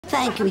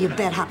Thank you, you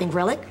bed-hopping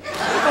relic.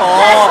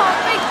 Oh,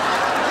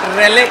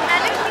 relic.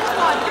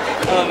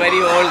 A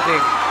very old thing.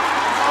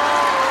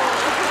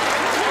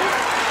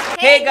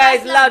 Hey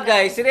guys, Loud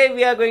Guys. Today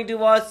we are going to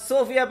watch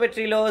Sophia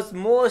Petrillo's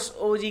most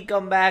OG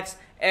comebacks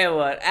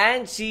ever,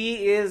 and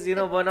she is,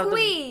 one of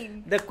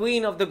the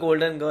queen of the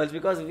Golden Girls,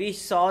 because we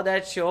saw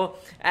that show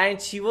and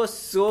she was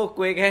so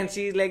quick, and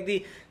she's like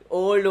the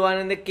old one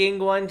and the king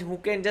one who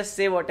can just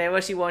say whatever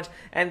she wants.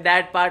 And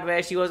that part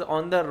where she was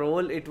on the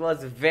roll, it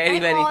was very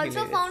hilarious. I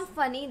also found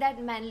funny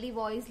that manly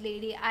voice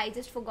lady. I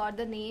just forgot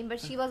the name, but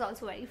she was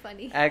also very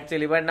funny.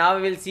 Actually, but now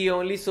we will see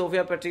only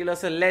Sophia Petrillo,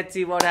 so let's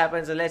see what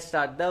happens. So let's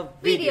start the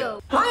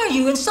video. Why are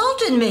you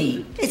insulting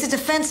me? It's a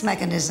defense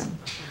mechanism.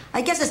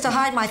 I guess it's to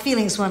hide my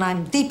feelings when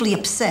I'm deeply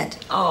upset.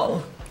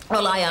 Oh,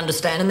 well, I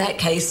understand. In that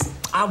case,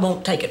 I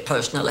won't take it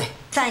personally.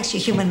 Thanks, you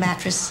human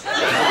mattress.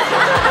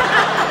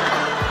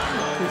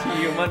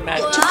 Human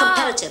mattress. You're too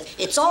competitive.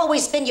 It's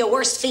always been your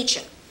worst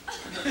feature.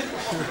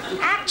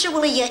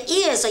 Actually, your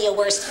ears are your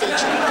worst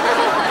feature.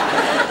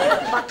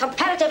 But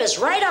competitive is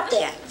right up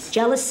there.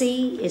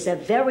 Jealousy is a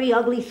very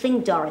ugly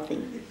thing,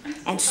 Dorothy.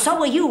 And so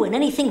are you in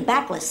anything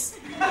backless.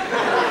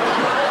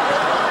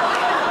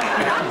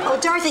 Oh,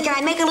 Dorothy, can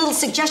I make a little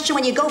suggestion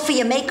when you go for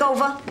your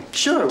makeover?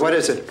 Sure, what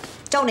is it?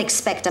 Don't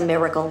expect a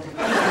miracle.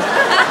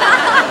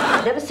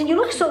 I've never seen you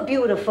look so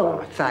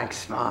beautiful.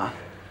 Thanks, Ma.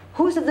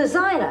 Who's the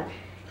designer?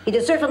 He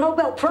deserves a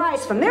Nobel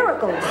Prize for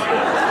miracles.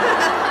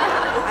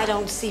 I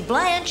don't see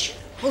Blanche.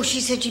 Oh,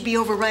 she said she'd be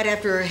over right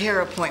after her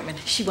hair appointment.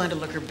 She wanted to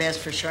look her best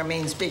for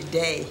Charmaine's big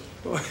day.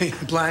 Boy,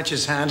 Blanche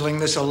is handling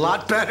this a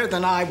lot better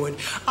than I would.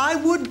 I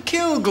would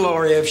kill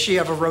Gloria if she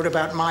ever wrote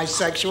about my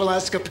sexual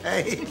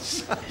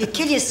escapades. You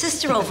kill your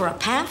sister over a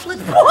pamphlet?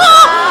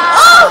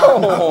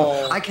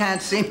 Oh! I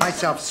can't see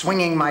myself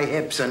swinging my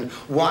hips and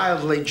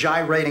wildly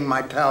gyrating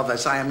my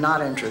pelvis. I am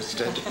not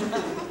interested.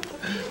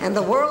 And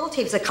the world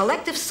heaves a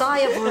collective sigh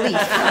of relief.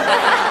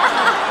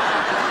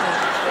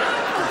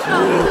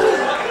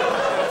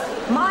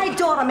 My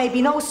daughter may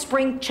be no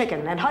spring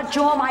chicken, and her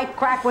jaw might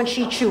crack when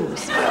she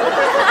chews.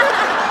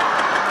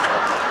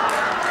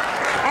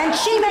 And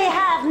she may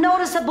have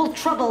noticeable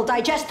trouble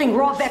digesting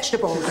raw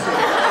vegetables.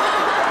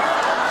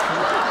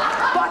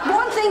 But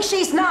one thing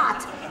she's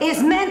not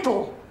is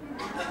mental.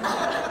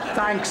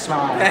 Thanks,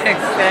 Mom.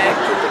 Thanks.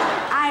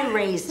 I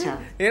raised her.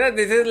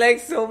 This is like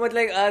so much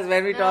like us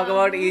when we talk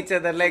about each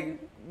other. Like,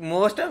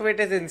 most of it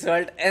is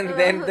insult, and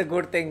then the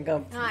good thing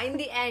comes. In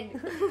the end.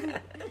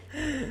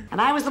 And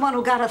I was the one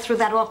who got her through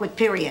that awkward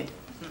period.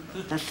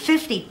 The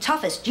 50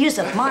 toughest years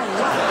of my life.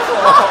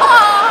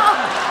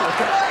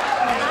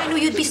 I knew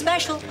you'd be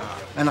special.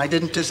 And I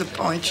didn't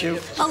disappoint you?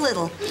 A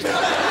little.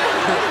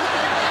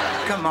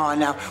 Come on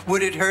now.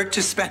 Would it hurt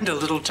to spend a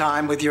little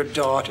time with your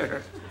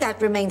daughter?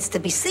 That remains to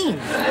be seen.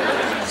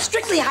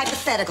 Strictly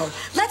hypothetical.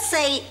 Let's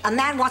say a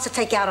man wants to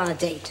take you out on a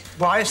date.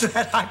 Why is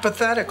that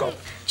hypothetical?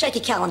 Check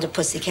your calendar,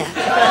 pussycat.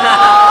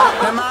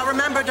 Now, Ma,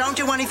 remember, don't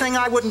do anything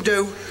I wouldn't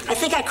do. I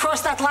think I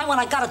crossed that line when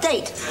I got a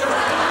date.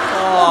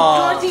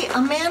 Dorothy, a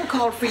man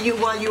called for you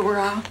while you were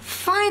out.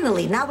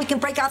 Finally, now we can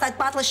break out that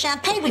bottle of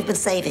champagne we've been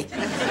saving.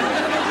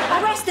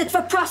 Arrested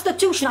for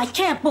prostitution. I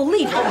can't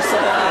believe it.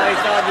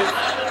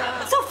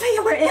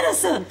 Sophia, we're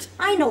innocent.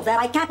 I know that.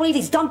 I can't believe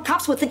these dumb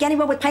cops would think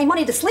anyone would pay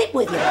money to sleep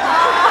with you.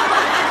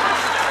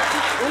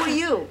 Who are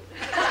you?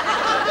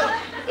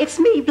 It's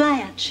me,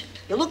 Blanche.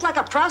 You look like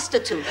a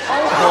prostitute.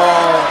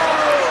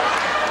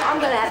 I'm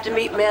gonna have to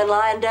meet men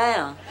lying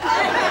down.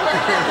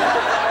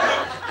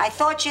 I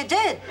thought you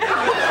did.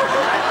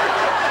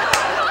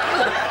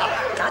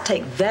 I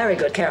take very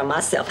good care of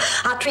myself.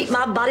 I treat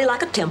my body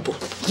like a temple.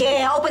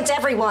 Yeah, open to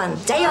everyone,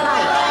 day or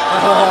night.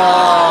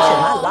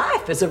 My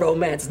life is a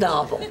romance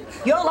novel.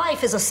 Your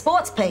life is a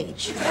sports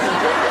page.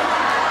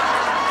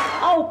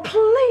 Oh,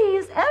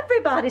 please.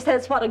 Everybody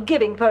says what a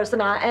giving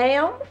person I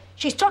am.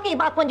 She's talking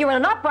about when you're in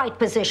an upright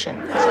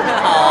position.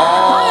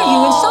 Why are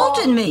you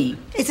insulting me?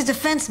 It's a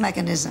defense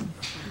mechanism.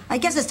 I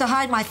guess it's to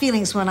hide my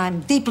feelings when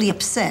I'm deeply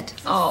upset.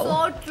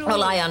 Oh, So true.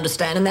 well, I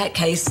understand. In that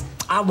case,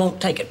 I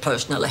won't take it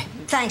personally.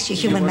 Thanks, you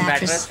human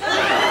mattress. She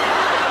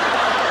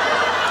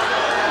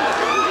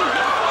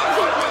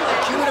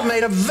would have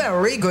made a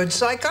very good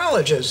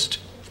psychologist.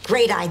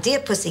 Great idea,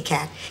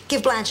 pussycat.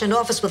 Give Blanche an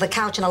office with a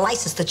couch and a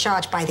license to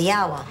charge by the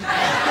hour.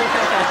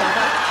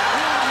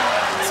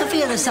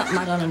 Sophia, there's something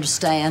I don't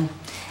understand.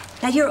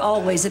 Now, you're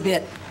always a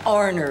bit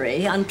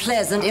ornery,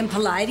 unpleasant,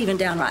 impolite, even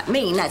downright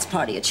mean. That's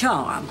part of your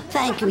charm.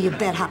 Thank you, you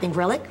bed-hopping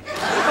relic.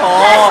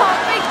 Oh,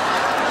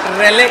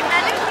 relic.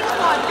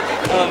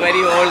 A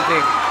very old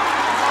thing.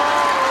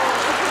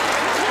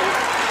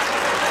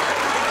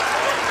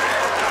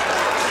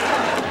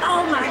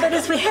 Oh, my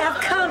goodness, we have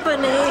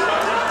company.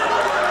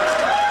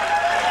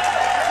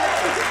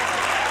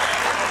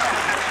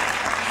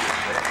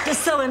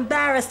 Just so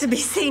embarrassed to be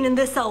seen in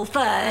this old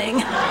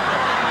thing.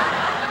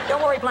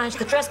 Don't worry, Blanche.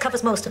 The dress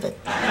covers most of it.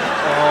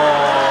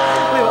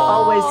 We were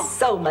always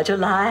so much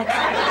alike.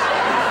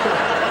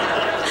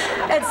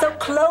 And so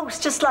close,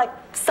 just like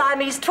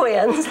Siamese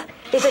twins.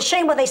 It's a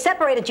shame when they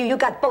separated you, you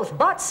got both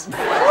butts.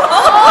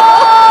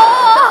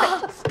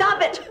 Stop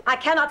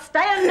cannot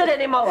stand it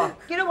anymore.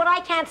 You know what I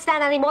can't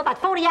stand anymore? That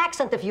phony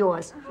accent of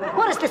yours.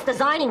 What is this,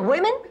 designing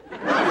women?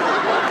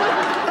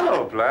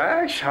 Hello,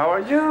 Blanche. How are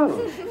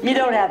you? You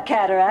don't have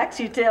cataracts,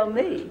 you tell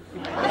me.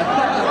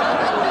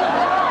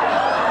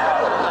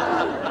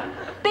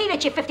 Beat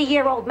it, you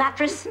 50-year-old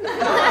mattress. You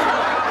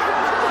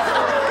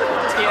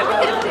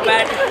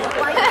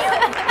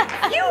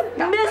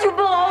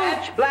miserable old...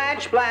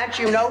 Blanche,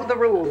 you know the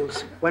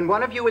rules. When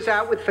one of you is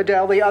out with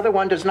Fidel, the other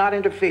one does not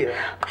interfere.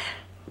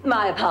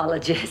 My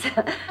apologies.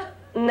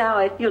 Now,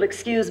 if you'll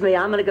excuse me,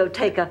 I'm going to go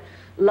take a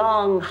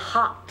long,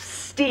 hot,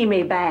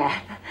 steamy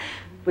bath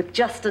with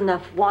just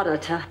enough water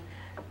to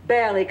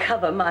barely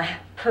cover my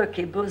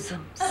perky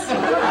bosoms.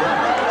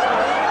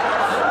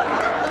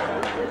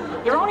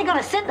 You're only going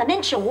to sit in an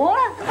inch of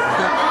water?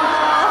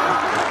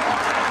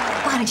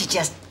 Why don't you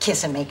just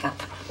kiss and make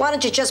up? Why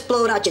don't you just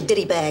blow it out your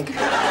ditty bag?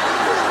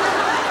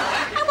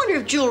 I wonder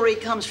if jewelry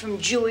comes from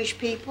Jewish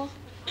people.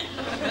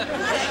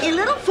 In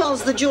Little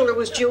Falls, the jeweler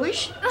was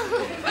Jewish.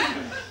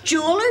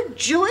 Jeweler,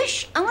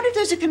 Jewish? I wonder if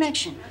there's a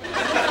connection.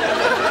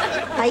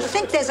 I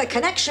think there's a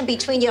connection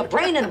between your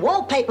brain and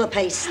wallpaper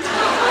paste.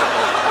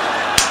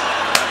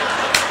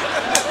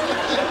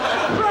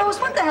 Rose,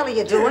 what the hell are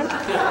you doing?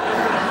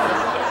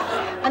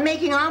 I'm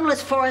making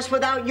omelets for us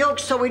without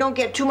yolks so we don't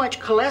get too much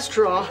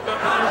cholesterol.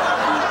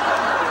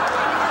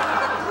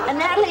 And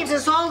that leaves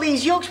us all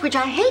these yolks, which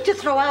I hate to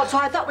throw out, so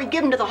I thought we'd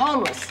give them to the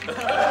homeless.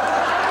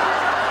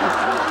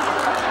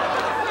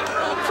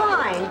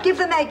 Fine, give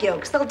them egg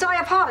yolks. They'll die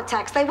of heart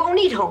attacks. They won't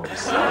eat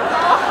homeless.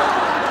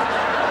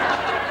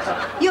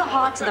 Your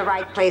heart's in the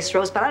right place,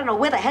 Rose, but I don't know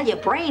where the hell your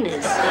brain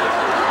is.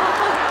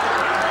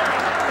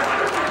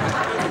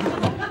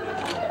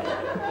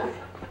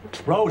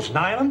 Rose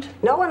Nyland?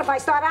 No, and if I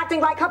start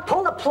acting like her,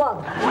 pull the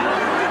plug.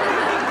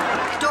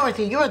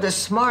 Dorothy, you're the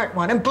smart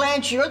one, and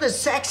Blanche, you're the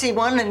sexy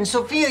one, and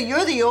Sophia,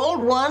 you're the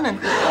old one, and...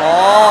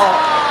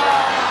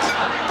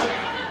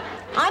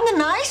 I'm the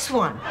nice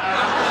one.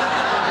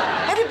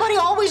 Everybody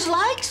always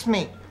likes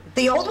me.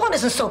 The old one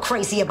isn't so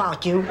crazy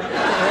about you.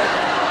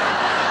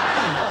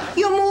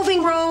 You're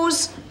moving,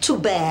 Rose. Too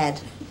bad.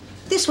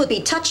 This would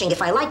be touching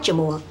if I liked you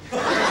more.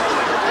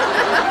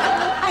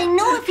 I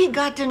know if he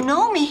got to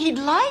know me, he'd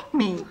like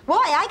me.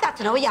 Why? I got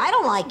to know you. I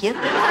don't like you.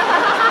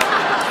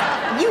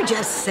 You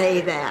just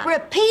say that.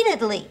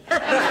 Repeatedly.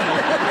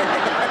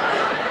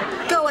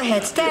 Go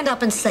ahead, stand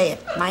up and say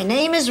it. My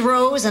name is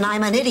Rose, and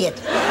I'm an idiot.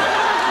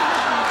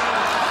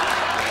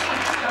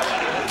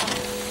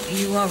 Are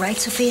you all right,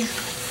 Sophia?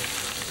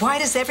 Why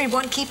does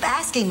everyone keep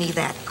asking me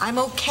that? I'm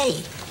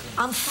okay.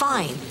 I'm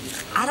fine.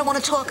 I don't want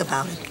to talk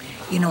about it.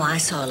 You know, I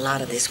saw a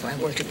lot of this when I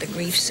worked at the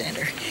grief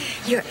center.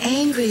 You're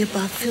angry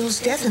about Phil's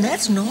death, and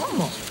that's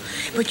normal.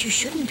 But you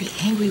shouldn't be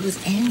angry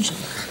with Angela.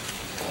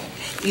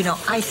 You know,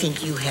 I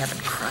think you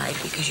haven't cried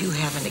because you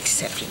haven't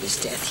accepted his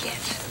death yet.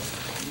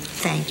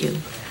 Thank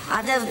you.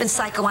 I've never been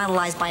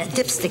psychoanalyzed by a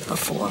dipstick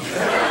before.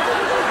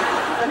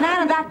 The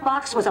man in that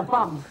box was a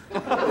bum.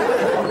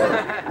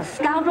 A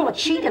scoundrel, a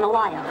cheat, and a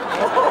liar.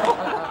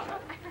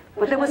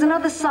 But there was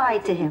another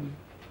side to him,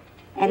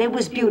 and it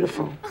was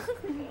beautiful.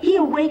 He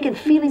awakened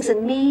feelings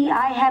in me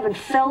I haven't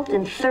felt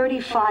in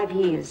 35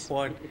 years.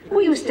 What?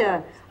 We used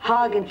to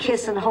hug and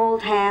kiss and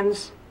hold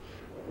hands.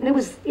 And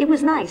it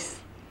was nice.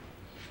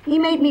 He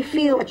made me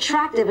feel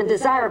attractive and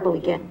desirable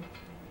again.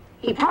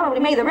 He probably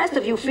made the rest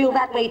of you feel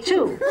that way,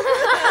 too.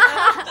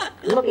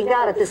 Looking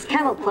out at this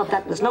kennel club,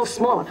 that was no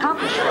small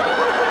accomplishment.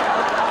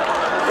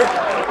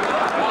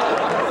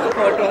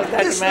 What was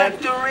that, This man?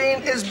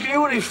 nectarine is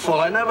beautiful.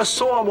 I never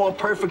saw a more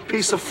perfect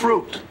piece of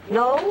fruit.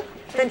 No?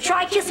 Then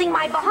try kissing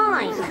my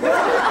behind.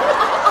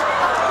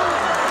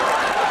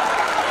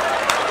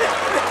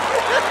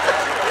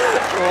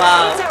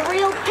 Wow. It's a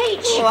real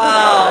peach.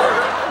 Wow.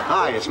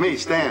 Hi, it's me,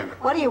 Stan.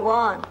 What do you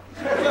want?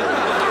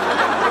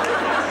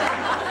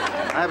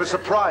 I have a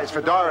surprise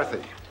for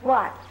Dorothy.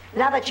 What?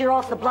 Now that you're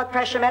off the blood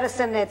pressure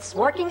medicine, it's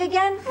working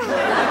again?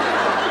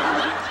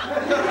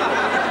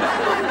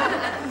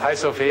 Hi,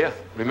 Sophia.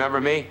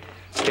 Remember me?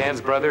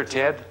 Stan's brother,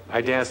 Ted.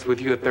 I danced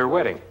with you at their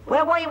wedding.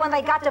 Where were you when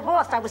they got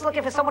divorced? I was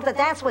looking for someone to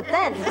dance with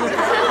then.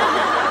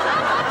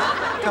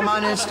 Come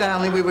on in,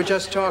 Stanley. We were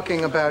just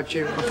talking about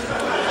you.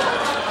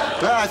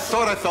 Well, I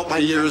thought I felt my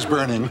ears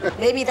burning.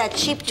 Maybe that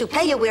cheap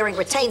toupee you're wearing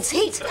retains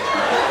heat.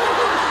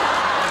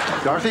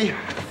 Dorothy,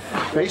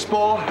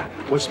 baseball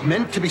was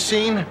meant to be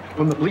seen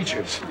from the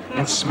bleachers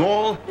in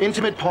small,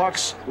 intimate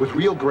parks with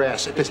real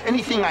grass. If there's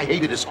anything I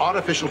hated, it's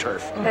artificial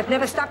turf. That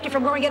never stopped you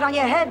from growing it on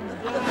your head.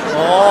 It's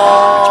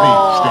me,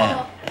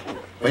 Stan.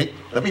 Wait,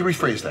 let me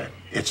rephrase that.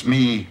 It's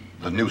me,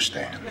 the new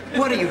Stan.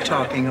 What are you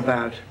talking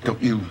about?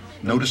 Don't you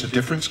notice a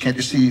difference? Can't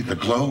you see the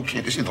glow?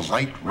 Can't you see the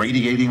light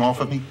radiating off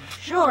of me?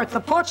 Sure, it's the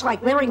porch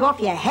light leering off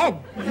your head.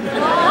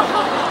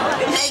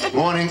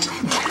 Morning.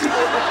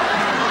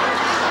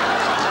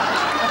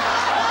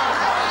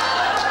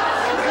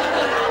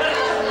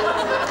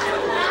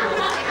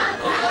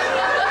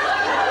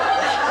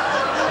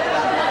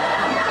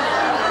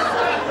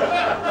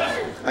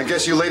 I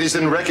guess you ladies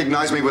didn't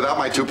recognize me without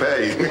my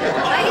toupee.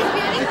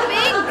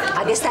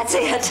 I guess that's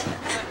it.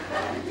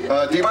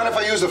 Do you mind if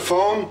I use the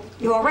phone?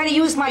 You already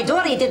used my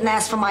daughter. You didn't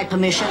ask for my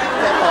permission.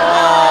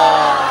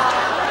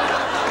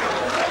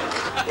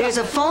 There's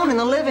a phone in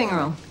the living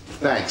room.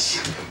 Thanks.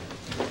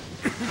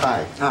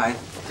 Hi. Hi.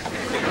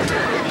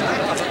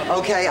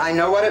 Okay, I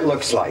know what it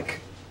looks like.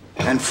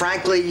 And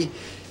frankly,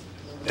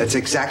 that's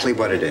exactly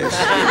what it is.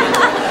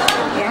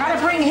 You had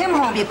to bring him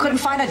home. You couldn't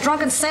find a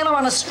drunken sailor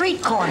on a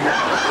street corner.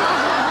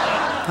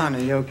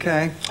 Honey, you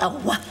okay? Oh,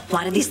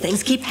 why do these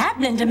things keep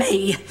happening to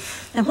me?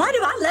 And why do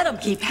I let them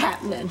keep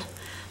happening?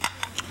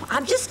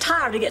 I'm just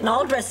tired of getting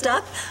all dressed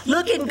up,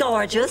 looking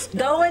gorgeous,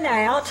 going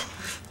out,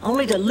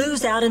 only to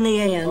lose out in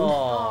the end.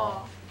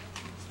 Aww.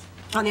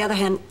 On the other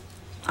hand,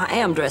 I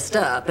am dressed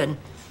up, and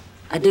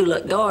I do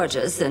look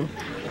gorgeous, and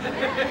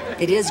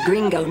it is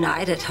Gringo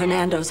night at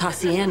Hernando's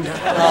Hacienda.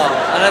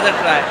 Oh, another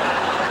try.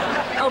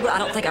 Oh, but I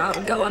don't think I ought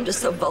to go. I'm just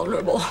so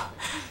vulnerable.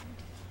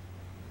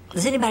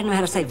 Does anybody know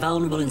how to say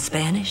vulnerable in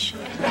Spanish?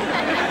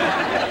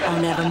 Oh,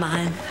 never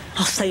mind.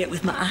 I'll say it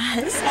with my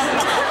eyes.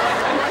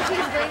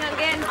 She's going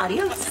again.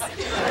 Adios.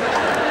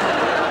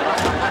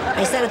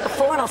 I said it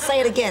before and I'll say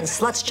it again.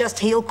 Sluts just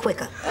heal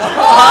quicker.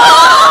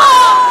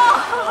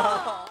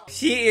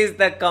 She is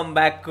the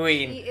comeback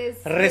queen. She is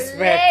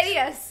Respect.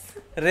 hilarious.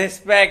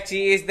 Respect.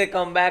 She is the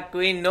comeback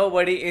queen.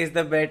 Nobody is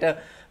the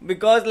better.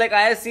 Because like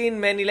I have seen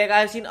many, like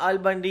I have seen Al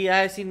Bundy, I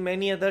have seen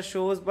many other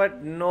shows,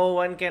 but no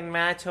one can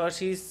match her.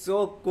 She's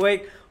so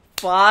quick,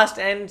 fast,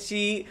 and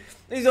she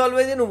is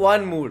always in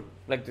one mood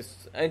like this.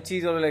 And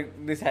she's always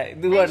like this.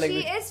 Do her like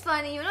She this. is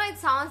funny. You know, it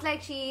sounds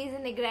like she is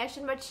in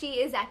aggression, but she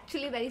is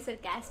actually very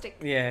sarcastic.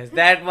 Yes,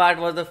 that part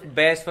was the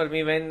best for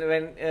me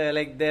when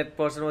like that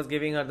person was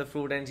giving her the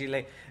fruit and she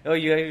like, oh,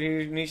 you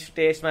need to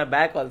taste my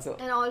back also.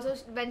 And also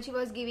when she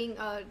was giving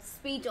a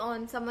speech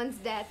on someone's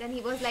death, and he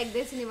was like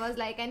this, and he was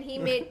like, and he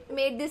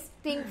made this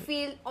thing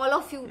feel all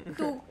of you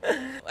too.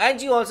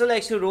 And she also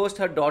likes to roast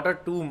her daughter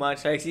too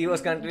much. Like she was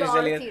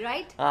continuously Dorothy,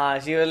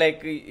 right? She was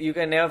like, you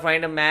can never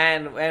find a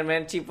man. And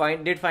when she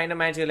did find a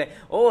man, she was like,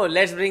 oh,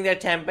 let's bring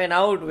that champagne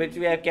out, which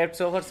we have kept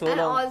for so and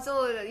long. And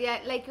also, yeah,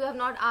 like you have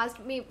not asked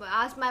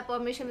my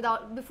permission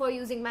before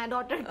using my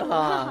daughter too.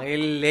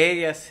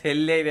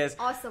 Hilarious.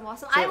 Awesome.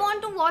 I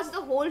want to watch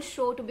the whole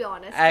show, to be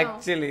honest.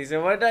 Actually,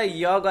 so what are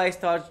your guys'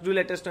 thoughts? Do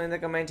let us know in the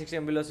comment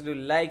section below. So do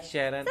like,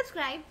 share, and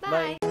subscribe.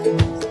 bye. Bye.